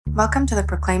Welcome to the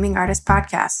Proclaiming Artist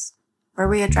podcast, where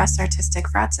we address artistic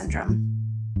fraud syndrome.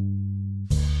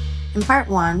 In part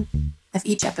 1 of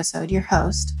each episode, your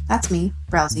host, that's me,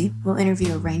 Brelsey, will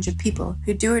interview a range of people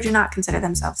who do or do not consider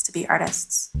themselves to be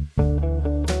artists.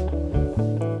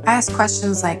 I ask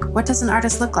questions like, what does an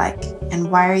artist look like? And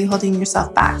why are you holding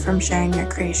yourself back from sharing your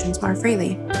creations more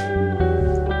freely?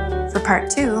 For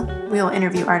part 2, we will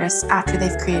interview artists after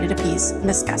they've created a piece and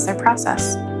discuss their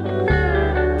process.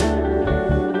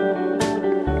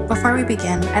 Before we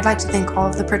begin, I'd like to thank all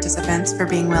of the participants for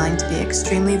being willing to be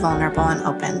extremely vulnerable and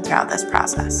open throughout this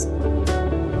process.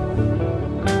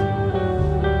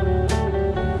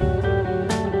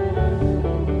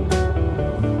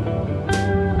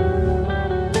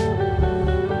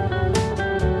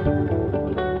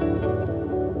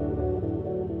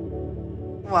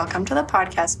 Welcome to the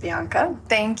podcast, Bianca.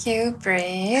 Thank you,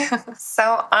 Bree.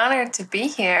 So honored to be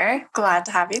here. Glad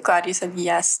to have you. Glad you said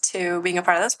yes to being a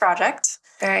part of this project.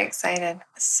 Very excited.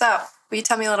 So, will you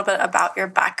tell me a little bit about your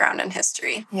background and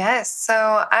history? Yes.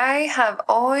 So I have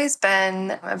always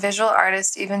been a visual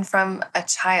artist, even from a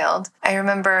child. I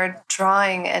remember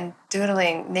drawing and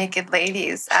doodling naked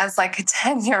ladies as like a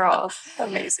 10-year-old.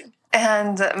 Amazing.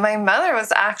 And my mother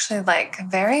was actually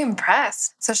very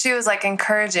impressed. So she was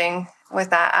encouraging with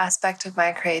that aspect of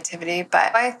my creativity.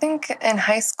 But I think in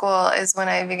high school is when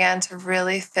I began to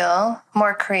really feel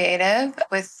more creative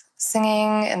with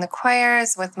singing in the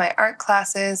choirs, with my art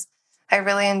classes. I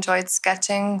really enjoyed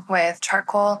sketching with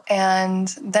charcoal. And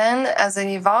then as it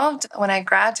evolved, when I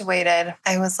graduated,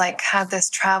 I was had this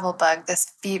travel bug,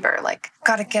 this fever,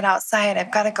 got to get outside.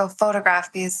 I've got to go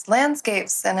photograph these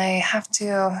landscapes and I have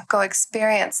to go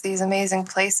experience these amazing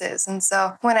places. And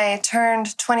so when I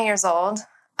turned 20 years old,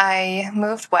 I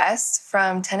moved west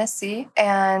from Tennessee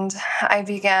and I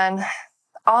began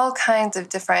all kinds of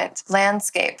different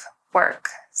landscape work.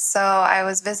 So I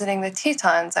was visiting the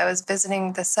Tetons. I was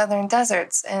visiting the southern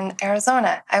deserts in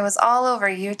Arizona. I was all over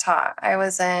Utah. I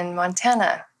was in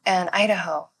Montana and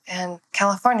Idaho and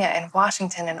California and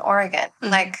Washington and Oregon.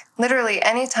 Literally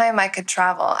anytime I could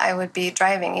travel, I would be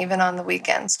driving even on the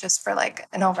weekends just for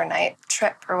an overnight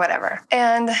trip or whatever.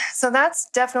 And so that's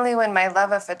definitely when my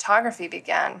love of photography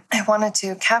began. I wanted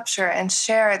to capture and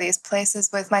share these places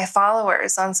with my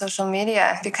followers on social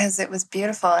media because it was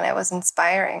beautiful and it was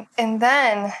inspiring. And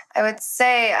then I would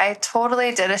say I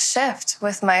totally did a shift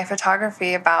with my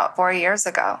photography about 4 years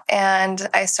ago. And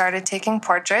I started taking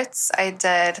portraits. I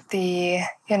did the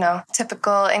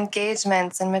typical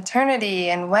engagements and maternity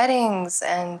and weddings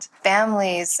and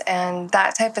families and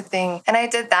that type of thing. And I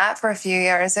did that for a few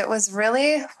years. It was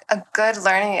really a good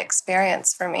learning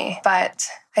experience for me. But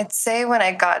I'd say when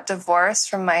I got divorced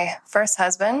from my first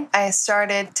husband, I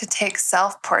started to take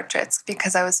self-portraits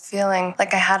because I was feeling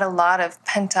like I had a lot of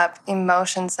pent-up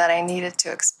emotions that I needed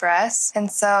to express.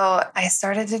 And so I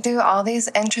started to do all these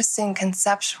interesting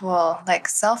conceptual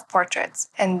self-portraits.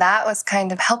 And that was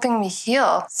kind of helping me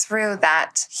heal through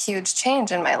that huge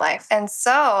change in my life. And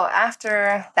so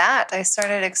after that, I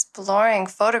started exploring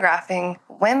photographing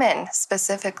women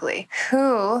specifically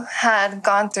who had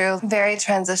gone through very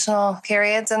transitional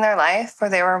periods in their life where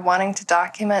they were wanting to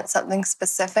document something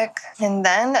specific. And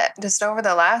then just over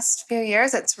the last few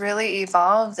years, it's really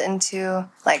evolved into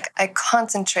I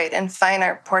concentrate in fine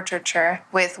art portraiture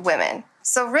with women.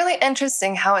 So really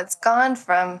interesting how it's gone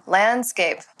from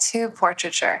landscape to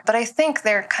portraiture. But I think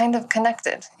they're kind of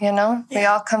connected, Yeah. They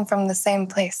all come from the same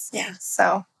place. Yeah.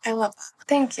 So I love that.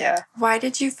 Thank you. Why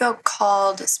did you feel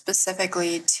called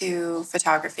specifically to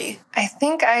photography? I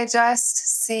think I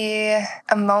just see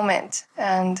a moment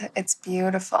and it's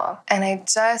beautiful and I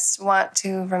just want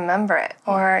to remember it.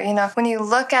 Or, when you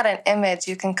look at an image,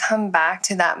 you can come back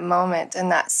to that moment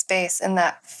and that space and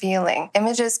that feeling.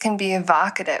 Images can be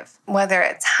evocative, whether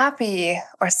it's happy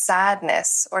or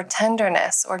sadness or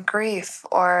tenderness or grief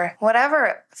or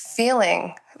whatever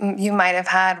feeling you might have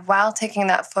had while taking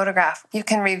that photograph. You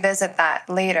can revisit that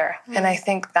later. And I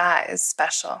think that is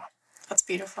special. That's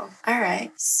beautiful. All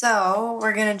right. So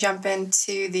we're going to jump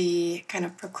into the kind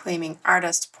of proclaiming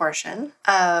artist portion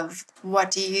of what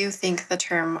do you think the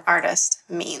term artist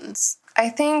means? I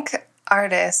think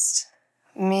artist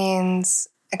means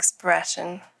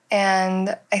expression.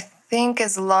 And I think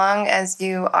as long as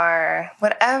you are,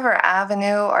 whatever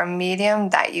avenue or medium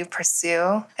that you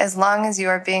pursue, as long as you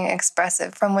are being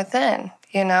expressive from within,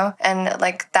 and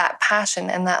that passion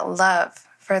and that love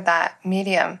for that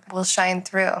medium will shine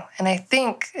through. And I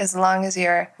think as long as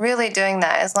you're really doing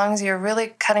that, as long as you're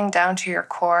really cutting down to your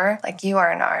core, you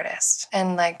are an artist.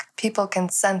 And people can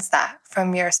sense that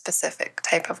from your specific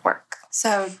type of work.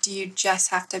 So do you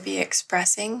just have to be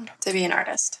expressing to be an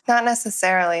artist? Not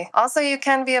necessarily. Also, you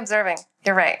can be observing.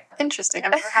 You're right. Interesting.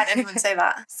 I've never had anyone say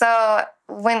that. So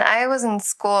when I was in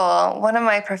school, one of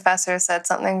my professors said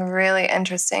something really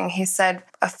interesting. He said,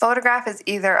 a photograph is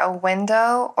either a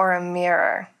window or a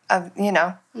mirror of,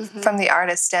 from the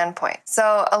artist's standpoint.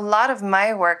 So a lot of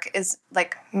my work is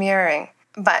like mirroring,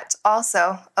 but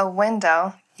also a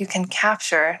window you can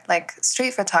capture, like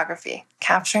street photography,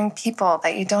 capturing people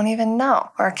that you don't even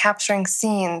know, or capturing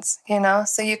scenes,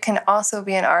 So you can also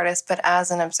be an artist, but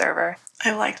as an observer.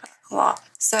 I like that a lot.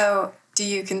 So do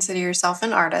you consider yourself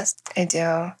an artist? I do.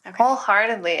 Okay.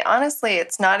 Wholeheartedly. Honestly,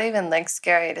 it's not even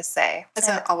scary to say. Has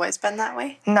it always been that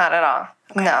way? Not at all.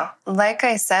 Okay. No. Like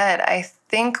I said, I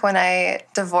think when I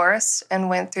divorced and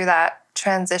went through that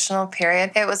transitional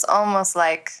period, it was almost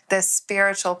like this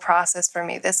spiritual process for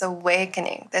me, this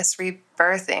awakening, this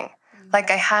rebirthing. Like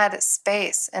I had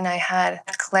space and I had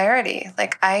clarity.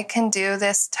 Like I can do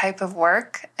this type of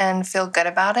work and feel good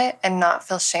about it and not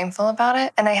feel shameful about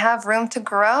it. And I have room to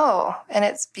grow and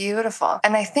it's beautiful.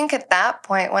 And I think at that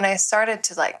point, when I started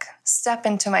to step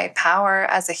into my power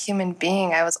as a human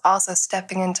being, I was also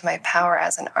stepping into my power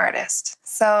as an artist.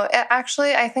 So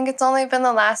I think it's only been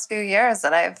the last few years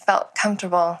that I've felt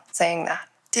comfortable saying that.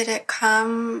 Did it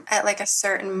come at a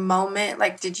certain moment?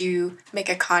 Did you make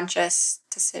a conscious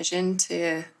decision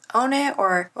to own it,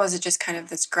 or was it just kind of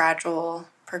this gradual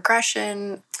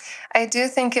progression? I do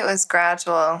think it was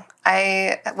gradual.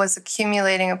 I was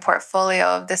accumulating a portfolio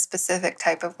of this specific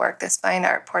type of work, this fine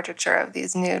art portraiture of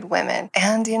these nude women.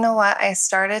 And you know what? I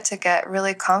started to get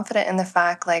really confident in the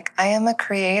fact, I am a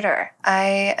creator.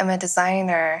 I am a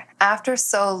designer. After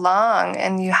so long,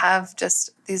 and you have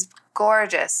just these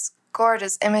gorgeous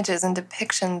images and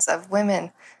depictions of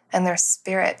women and their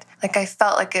spirit. I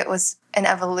felt like it was an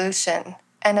evolution.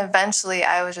 And eventually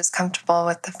I was just comfortable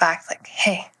with the fact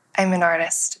hey, I'm an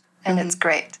artist and it's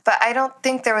great. But I don't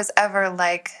think there was ever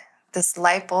this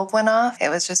light bulb went off. It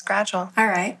was just gradual. All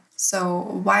right. So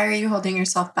why are you holding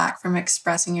yourself back from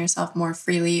expressing yourself more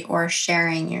freely or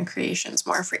sharing your creations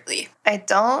more freely? I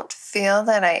don't feel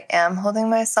that I am holding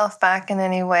myself back in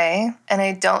any way. And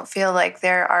I don't feel like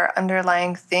there are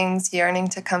underlying things yearning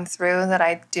to come through that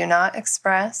I do not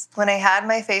express. When I had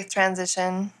my faith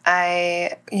transition,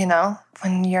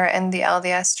 when you're in the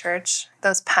LDS church,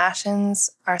 those passions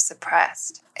are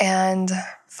suppressed. And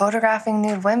photographing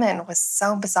nude women was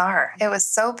so bizarre. It was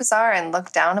so bizarre and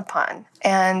looked down upon.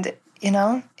 And,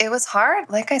 it was hard.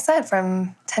 Like I said,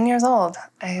 from 10 years old,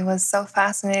 I was so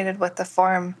fascinated with the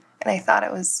form. And I thought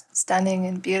it was stunning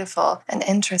and beautiful and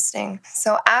interesting.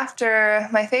 So after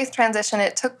my faith transition,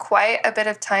 it took quite a bit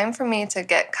of time for me to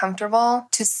get comfortable,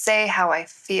 to say how I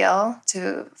feel,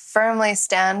 to firmly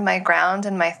stand my ground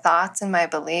in my thoughts and my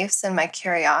beliefs and my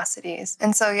curiosities.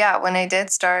 And so, when I did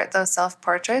start those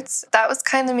self-portraits, that was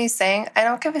kind of me saying, I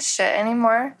don't give a shit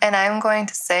anymore. And I'm going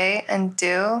to say and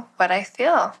do what I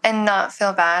feel and not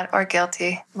feel bad or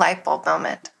guilty. Light bulb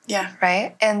moment. Yeah.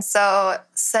 Right? And so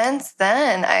since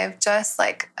then, I've just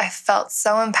I felt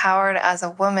so empowered as a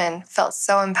woman, felt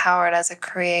so empowered as a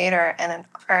creator and an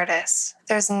artist.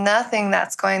 There's nothing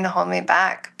that's going to hold me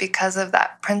back because of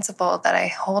that principle that I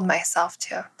hold myself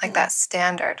to, that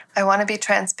standard. I want to be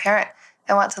transparent.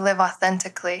 I want to live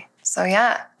authentically. So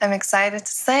I'm excited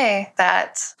to say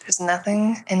that there's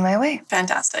nothing in my way.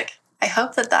 Fantastic. I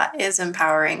hope that is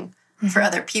empowering for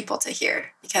other people to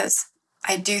hear, because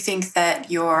I do think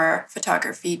that your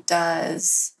photography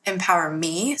does empower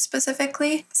me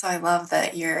specifically. So I love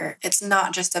that it's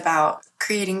not just about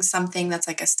creating something that's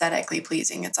aesthetically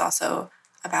pleasing. It's also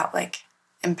about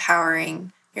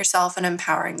empowering yourself and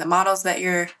empowering the models that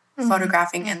you're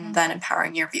photographing and then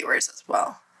empowering your viewers as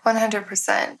well.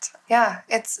 100%. Yeah,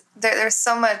 there's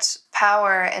so much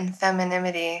power in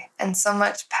femininity and so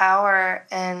much power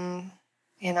in,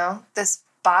 this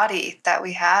body that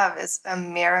we have is a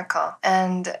miracle.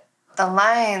 And the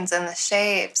lines and the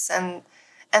shapes and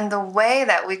the way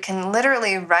that we can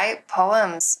literally write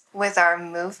poems with our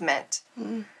movement,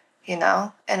 in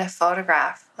a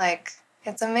photograph.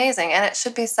 It's amazing, and it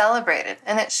should be celebrated,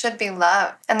 and it should be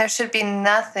loved, and there should be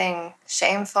nothing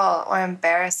shameful or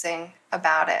embarrassing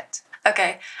about it.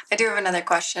 Okay, I do have another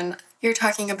question. You're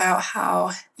talking about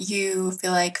how you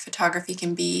feel like photography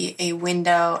can be a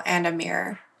window and a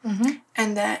mirror.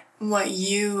 And that what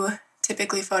you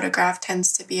typically photograph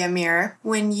tends to be a mirror.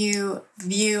 When you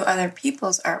view other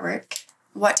people's artwork,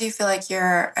 what do you feel like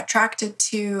you're attracted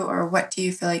to, or what do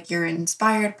you feel like you're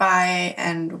inspired by,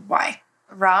 and why?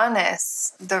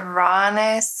 rawness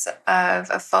of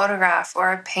a photograph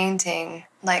or a painting,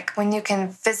 like when you can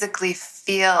physically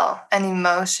feel an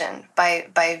emotion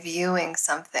by viewing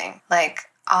something, like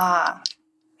awe,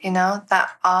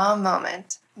 that awe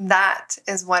moment, that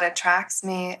is what attracts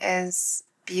me, is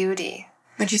beauty.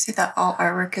 Would you say that all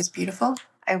artwork is beautiful?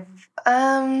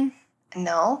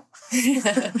 No.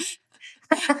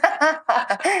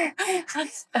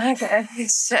 Okay,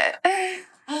 shit.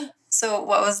 So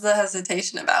what was the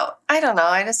hesitation about? I don't know.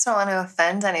 I just don't want to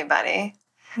offend anybody.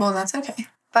 Well, that's okay.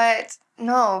 But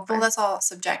no. Well, that's all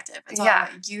subjective. It's all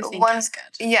what you think is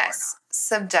good. Yes,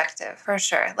 subjective, for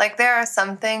sure. Like, there are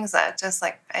some things that just,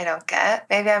 like, I don't get.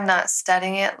 Maybe I'm not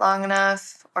studying it long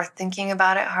enough or thinking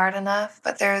about it hard enough.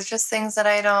 But there's just things that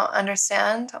I don't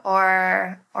understand,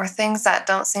 or things that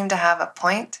don't seem to have a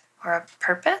point or a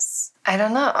purpose. I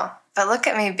don't know. But look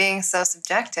at me being so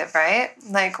subjective, right?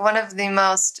 Like, one of the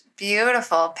most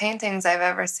beautiful paintings I've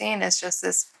ever seen is just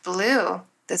this blue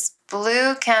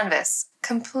canvas,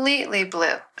 completely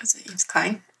blue. Is it Yves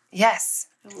Klein? Yes.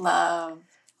 Love.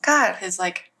 God. His,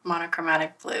 like,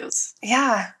 monochromatic blues.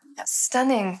 Yeah. Yep.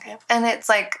 Stunning. Yep. And it's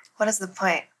like, what is the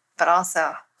point? But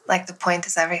also, like, the point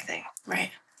is everything.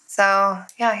 Right. So,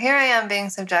 yeah, here I am being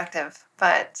subjective,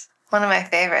 but one of my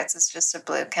favorites is just a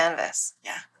blue canvas.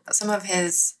 Yeah. Some of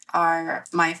his are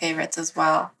my favorites as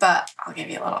well, but I'll give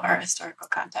you a little art historical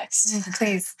context.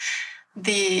 Please.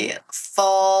 The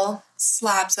full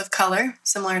slabs of color,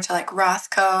 similar to like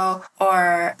Rothko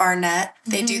or Barnett,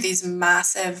 they do these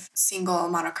massive single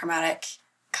monochromatic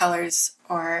colors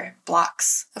or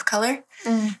blocks of color.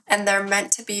 And they're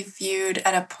meant to be viewed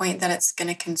at a point that it's going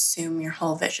to consume your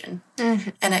whole vision.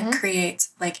 And it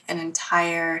creates like an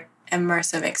entire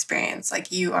immersive experience.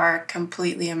 Like, you are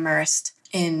completely immersed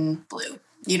in blue.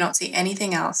 You don't see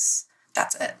anything else.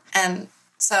 That's it. And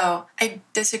so I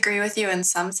disagree with you in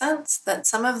some sense that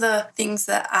some of the things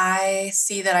that I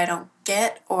see that I don't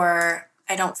get, or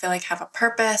I don't feel like have a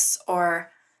purpose,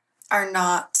 or are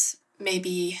not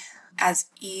maybe as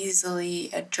easily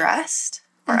addressed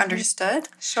or understood.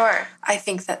 Sure. I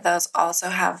think that those also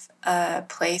have a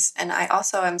place. And I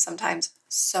also am sometimes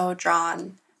so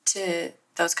drawn to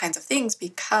those kinds of things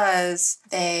because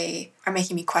they are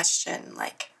making me question,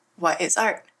 like, what is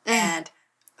art? And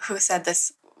who said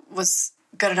this was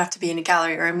good enough to be in a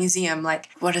gallery or a museum? Like,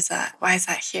 what is that? Why is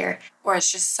that here? Or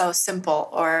it's just so simple,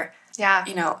 or,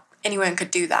 anyone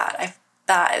could do that.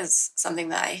 That is something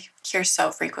that I hear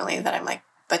so frequently that I'm like,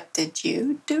 but did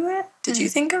you do it? Did you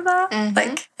think of that?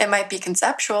 Like, it might be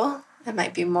conceptual. It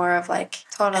might be more of like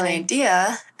an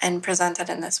idea and presented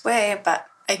in this way, but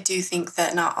I do think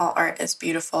that not all art is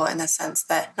beautiful in the sense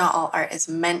that not all art is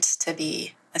meant to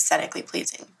be aesthetically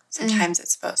pleasing. Sometimes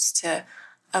it's supposed to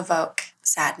evoke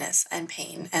sadness and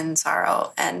pain and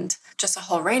sorrow and just a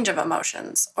whole range of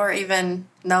emotions, or even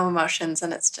no emotions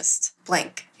and it's just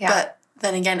blank. Yeah. But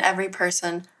then again, every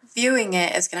person viewing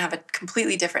it is going to have a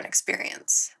completely different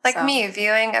experience. Like me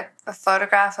viewing a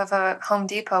photograph of a Home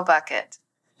Depot bucket.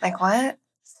 Like, what?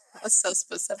 That was so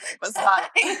specific. Was that?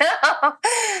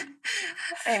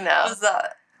 I know. Was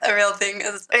that a real thing?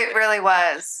 It really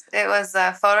was. It was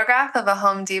a photograph of a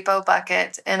Home Depot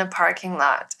bucket in a parking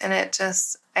lot. And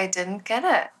I didn't get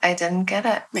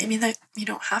it. Maybe that you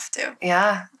don't have to.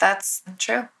 Yeah, that's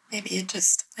true. Maybe it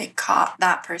just like caught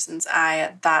that person's eye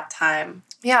at that time.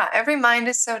 Yeah, every mind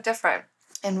is so different.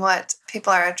 And what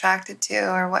people are attracted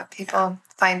to or what people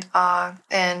find awe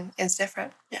in is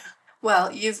different. Yeah.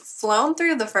 Well, you've flown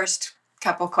through the first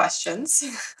couple questions.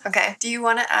 Okay. Do you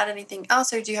want to add anything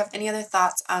else, or do you have any other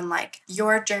thoughts on like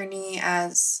your journey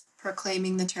as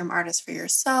proclaiming the term artist for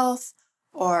yourself,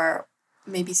 or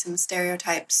maybe some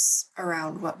stereotypes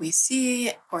around what we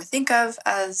see or think of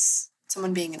as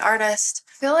someone being an artist?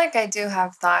 I feel like I do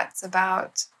have thoughts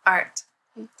about art.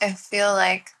 I feel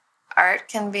like art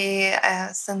can be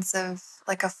a sense of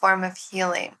like a form of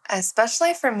healing,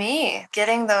 especially for me,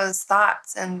 getting those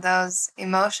thoughts and those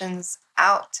emotions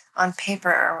out on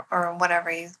paper or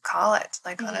whatever you call it,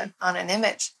 like on an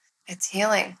image. It's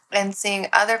healing. And seeing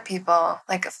other people,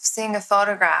 like seeing a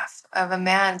photograph of a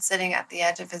man sitting at the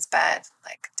edge of his bed,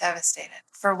 like devastated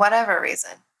for whatever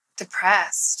reason,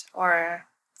 depressed or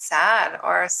sad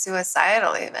or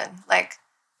suicidal even, like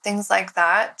things like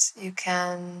that you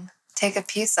can take a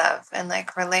piece of and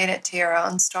like relate it to your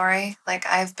own story. Like,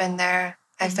 I've been there.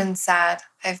 I've been sad.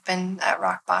 I've been at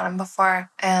rock bottom before.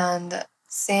 And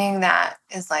seeing that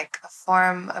is like a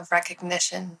form of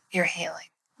recognition. You're healing.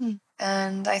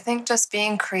 And I think just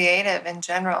being creative in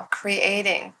general,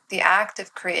 creating, the act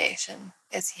of creation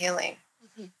is healing.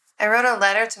 I wrote a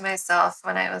letter to myself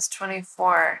when I was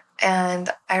 24.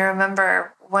 And I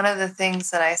remember one of the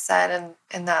things that I said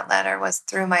in that letter was,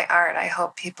 through my art, I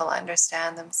hope people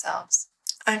understand themselves.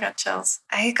 I got chills.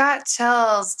 I got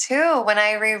chills too. When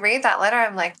I reread that letter,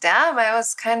 I'm like, damn, I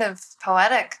was kind of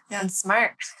poetic and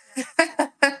smart.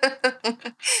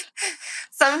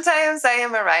 Sometimes I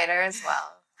am a writer as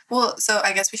well. Well, so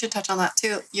I guess we should touch on that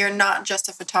too. You're not just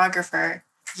a photographer.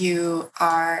 You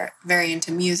are very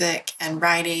into music and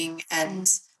writing and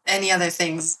any other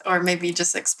things, or maybe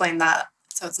just explain that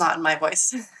so it's not in my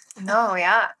voice. No,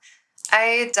 yeah.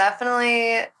 I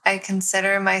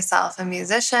consider myself a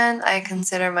musician. I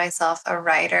consider myself a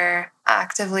writer,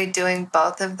 actively doing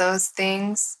both of those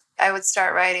things. I would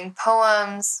start writing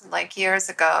poems like years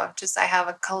ago. I have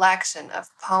a collection of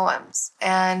poems.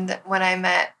 And when I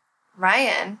met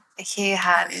Ryan, he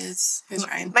had... Who's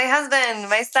Ryan? My husband,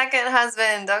 my second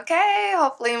husband. Okay,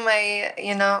 hopefully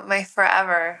my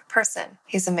forever person.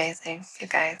 He's amazing, you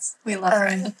guys. We love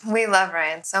Ryan. We love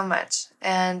Ryan so much.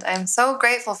 And I'm so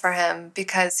grateful for him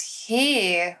because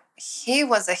he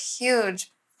was a huge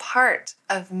part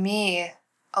of me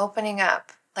opening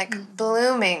up,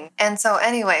 blooming. And so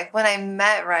anyway, when I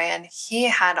met Ryan, he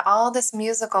had all this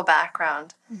musical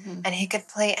background and he could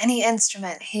play any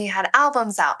instrument. He had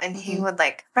albums out and he would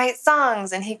write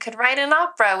songs, and he could write an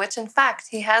opera, which in fact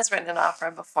he has written an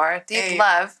opera before. Deep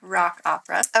Love. Rock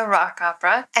opera. A rock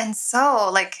opera. And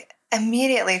so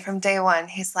immediately from day one,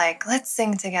 he's like, let's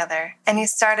sing together. And he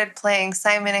started playing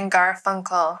Simon and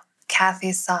Garfunkel,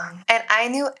 Kathy's song. And I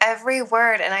knew every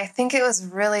word, and I think it was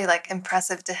really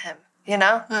impressive to him. You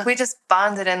know, we just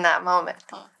bonded in that moment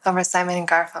over Simon and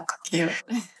Garfunkel. Cute.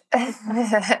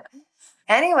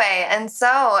 Anyway, and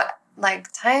so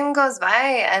time goes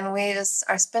by and we just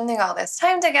are spending all this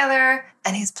time together,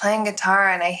 and he's playing guitar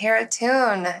and I hear a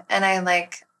tune and I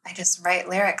just write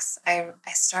lyrics. I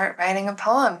start writing a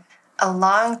poem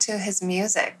along to his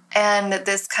music, and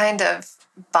this kind of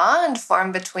bond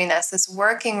formed between us, this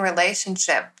working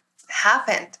relationship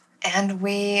happened, and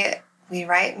we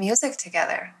write music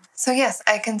together. So yes,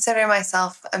 I consider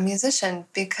myself a musician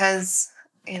because,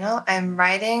 I'm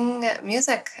writing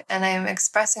music and I'm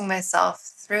expressing myself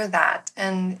through that.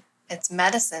 And it's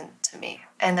medicine to me.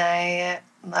 And I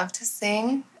love to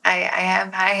sing. I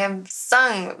have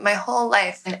sung my whole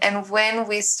life. And when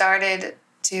we started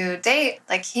to date,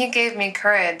 he gave me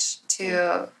courage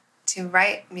to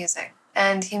write music.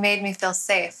 And he made me feel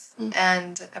safe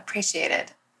and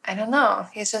appreciated. I don't know.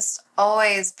 He's just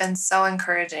always been so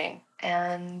encouraging.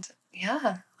 And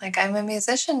yeah, I'm a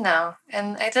musician now.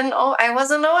 And I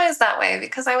wasn't always that way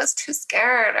because I was too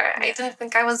scared, or I didn't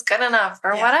think I was good enough,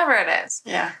 or whatever it is.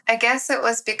 Yeah. I guess it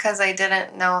was because I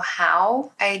didn't know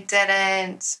how. I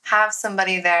didn't have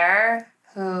somebody there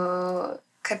who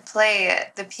could play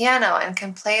the piano and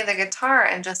can play the guitar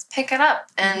and just pick it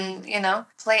up and,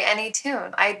 play any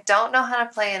tune. I don't know how to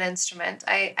play an instrument.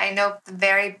 I know the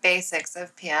very basics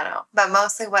of piano, but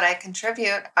mostly what I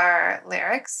contribute are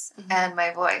lyrics and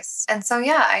my voice. And so,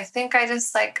 yeah, I think I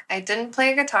just I didn't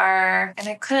play guitar and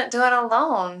I couldn't do it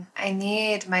alone. I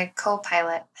need my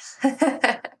co-pilot.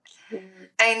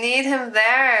 I need him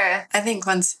there. I think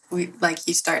once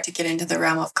you start to get into the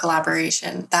realm of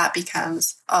collaboration, that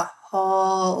becomes a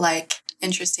whole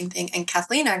interesting thing. And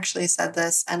Kathleen actually said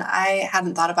this, and I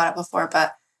hadn't thought about it before,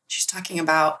 but she's talking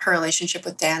about her relationship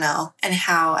with Dano and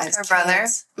how as her brother,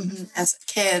 as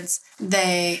kids,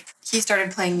 he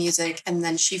started playing music, and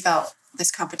then she felt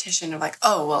this competition of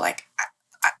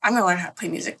I'm going to learn how to play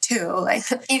music too.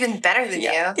 Even better than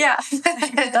you. Yeah.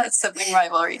 That's sibling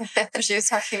rivalry. So she was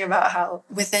talking about how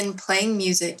within playing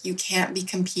music, you can't be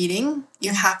competing.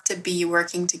 You have to be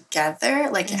working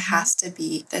together. It has to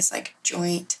be this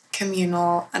joint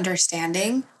communal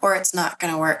understanding, or it's not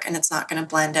going to work and it's not going to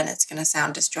blend and it's going to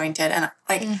sound disjointed. And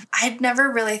I'd never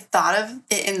really thought of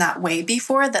it in that way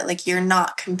before, that you're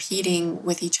not competing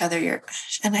with each other.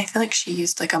 And I feel like she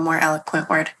used a more eloquent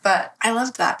word, but I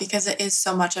loved that because it is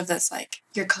so much of this,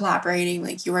 you're collaborating,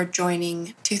 you are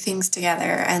joining two things together,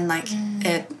 and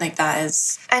that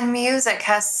is. And music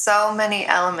has so many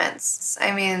elements.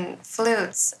 I mean,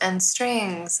 flutes and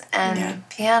strings and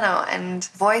piano and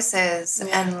voices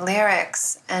and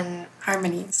lyrics and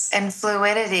harmonies and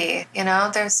fluidity.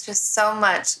 There's just so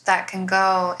much that can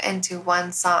go into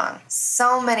one song.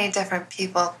 So many different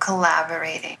people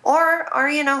collaborating, or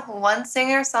one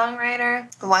singer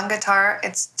songwriter, one guitar.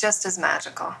 It's just as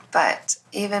magical. But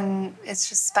even it's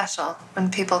just special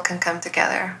when people can come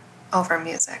together over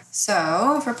music.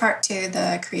 So for part 2,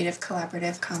 the creative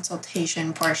collaborative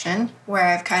consultation portion, where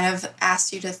I've kind of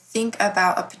asked you to think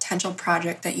about a potential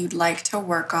project that you'd like to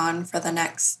work on for the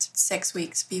next 6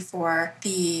 weeks before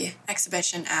the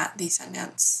exhibition at the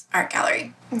Sundance Art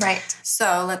Gallery. Right.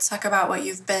 So let's talk about what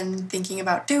you've been thinking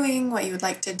about doing, what you would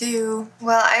like to do.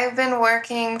 Well, I've been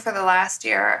working for the last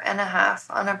year and a half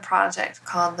on a project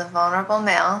called The Vulnerable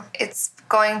Male. It's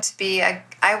going to be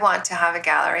I want to have a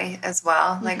gallery as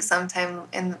well, like sometime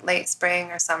in late spring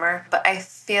or summer. But I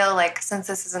feel like since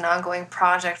this is an ongoing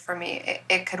project for me,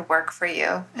 it could work for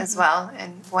you as well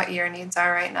and what your needs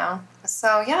are right now.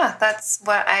 So yeah, that's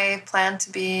what I plan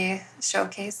to be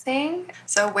showcasing.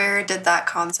 So where did that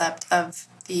concept of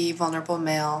the vulnerable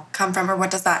male come from, or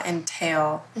what does that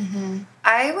entail?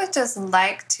 I would just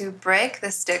like to break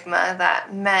the stigma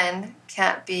that men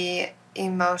can't be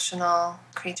emotional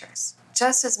creatures.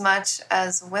 Just as much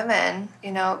as women,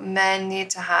 men need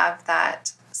to have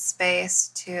that space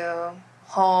to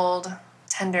hold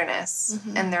tenderness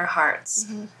in their hearts.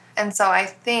 And so I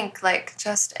think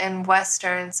just in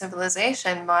Western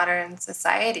civilization, modern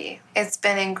society, it's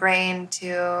been ingrained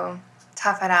to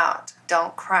tough it out,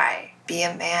 don't cry, be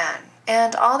a man,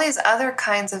 and all these other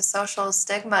kinds of social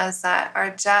stigmas that are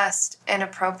just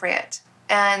inappropriate.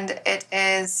 And it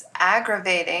is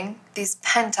aggravating these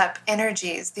pent-up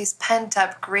energies, these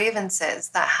pent-up grievances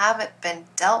that haven't been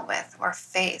dealt with or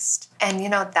faced. And,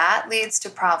 that leads to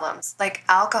problems like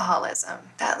alcoholism.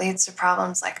 That leads to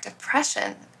problems like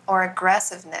depression or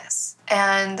aggressiveness.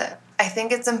 And I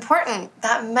think it's important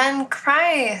that men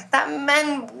cry, that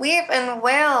men weep and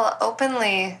wail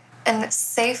openly and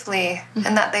safely,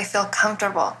 and that they feel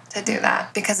comfortable to do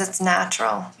that because it's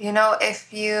natural.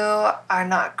 If you are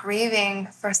not grieving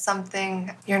for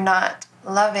something, you're not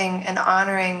loving and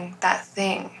honoring that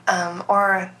thing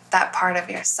or that part of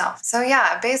yourself. So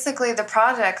yeah, basically the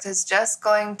project is just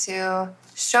going to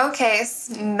showcase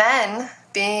men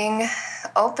being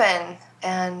open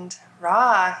and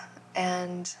raw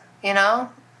and,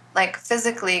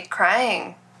 physically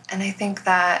crying. And I think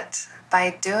that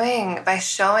by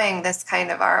showing this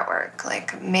kind of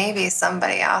artwork, maybe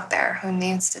somebody out there who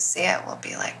needs to see it will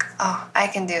be like, oh, I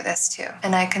can do this too.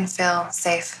 And I can feel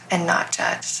safe and not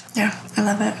judged. Yeah, I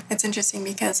love it. It's interesting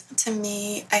because to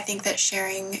me, I think that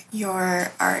sharing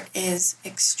your art is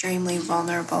extremely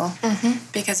vulnerable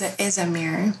because it is a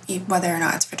mirror, whether or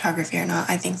not it's photography or not.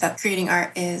 I think that creating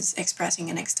art is expressing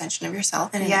an extension of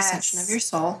yourself and an extension of your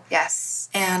soul. Yes.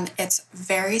 And it's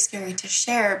very scary to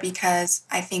share because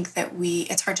I think that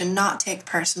it's hard to not take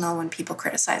personal when people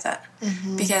criticize it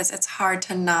because it's hard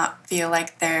to not feel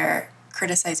like they're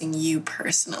criticizing you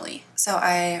personally. So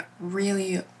I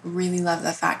really, really love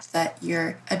the fact that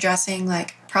you're addressing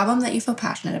problem that you feel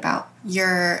passionate about.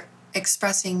 You're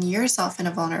expressing yourself in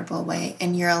a vulnerable way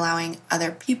and you're allowing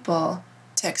other people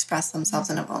to express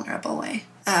themselves in a vulnerable way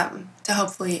to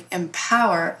hopefully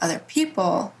empower other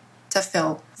people to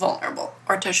feel vulnerable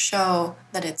or to show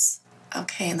that it's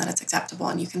okay and that it's acceptable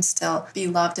and you can still be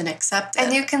loved and accepted.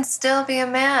 And you can still be a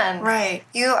man. Right.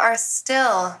 You are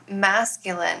still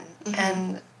masculine.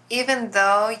 And even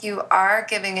though you are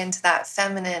giving into that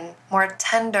feminine, more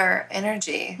tender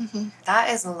energy, that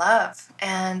is love.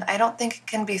 And I don't think it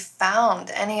can be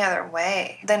found any other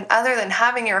way other than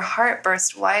having your heart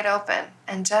burst wide open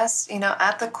and just,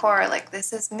 at the core,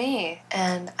 this is me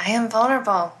and I am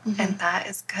vulnerable and that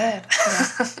is good.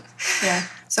 Yeah.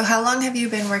 So how long have you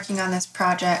been working on this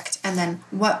project? And then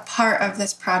what part of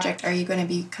this project are you going to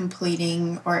be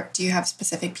completing? Or do you have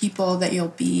specific people that you'll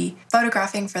be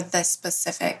photographing for this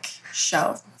specific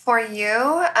show? For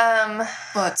you?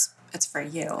 Well, it's for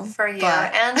you. For you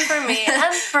and for me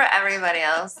and for everybody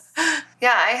else.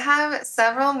 Yeah, I have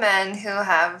several men who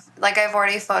have, I've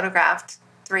already photographed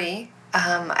 3.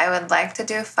 I would like to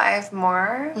do 5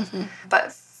 more.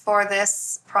 But for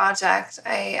this project,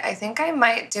 I think I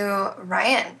might do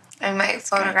Ryan. I might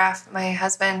photograph my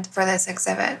husband for this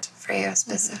exhibit for you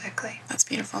specifically. That's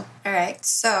beautiful. All right.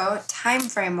 So time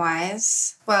frame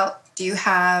wise, do you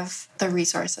have the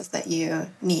resources that you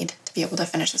need to be able to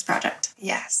finish this project?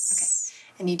 Yes.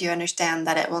 Okay. And you do understand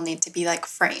that it will need to be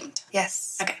framed?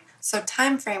 Yes. Okay. So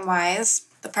time frame wise,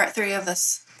 the part 3 of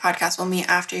this podcast will meet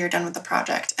after you're done with the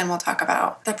project and we'll talk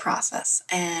about the process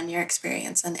and your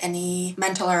experience and any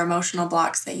mental or emotional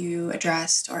blocks that you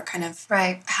addressed or kind of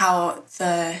how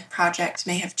the project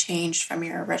may have changed from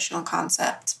your original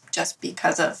concept just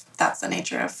because of that's the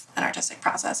nature of an artistic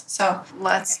process. So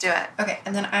let's do it. Okay.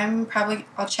 And then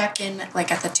I'll check in at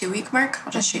the 2-week mark.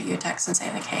 I'll just shoot you a text and say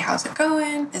hey, how's it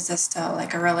going? Is this still a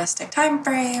realistic time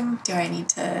frame? Do I need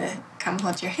to come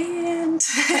hold your hand.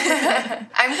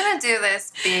 I'm going to do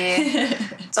this, B.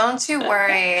 Don't you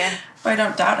worry. Well, I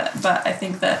don't doubt it, but I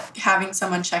think that having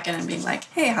someone check in and being like,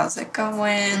 hey, how's it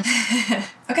going?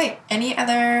 Okay, any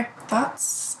other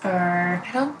thoughts or? I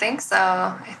don't think so.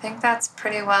 I think that's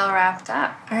pretty well wrapped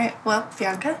up. All right, well,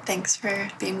 Bianca, thanks for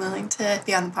being willing to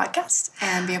be on the podcast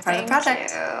and be a part of the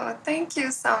project. Thank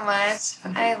you so much.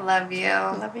 I love you.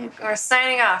 Love you. We're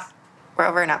signing off. We're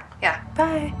over and out. Yeah.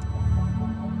 Bye.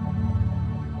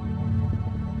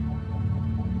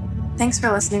 Thanks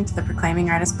for listening to the Proclaiming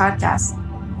Artist podcast.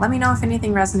 Let me know if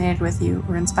anything resonated with you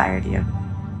or inspired you.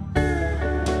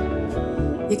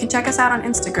 You can check us out on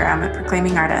Instagram at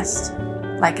Proclaiming Artist.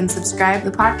 Like and subscribe to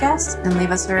the podcast and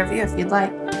leave us a review if you'd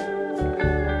like.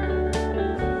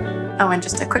 Oh, and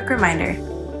just a quick reminder,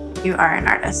 you are an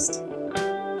artist.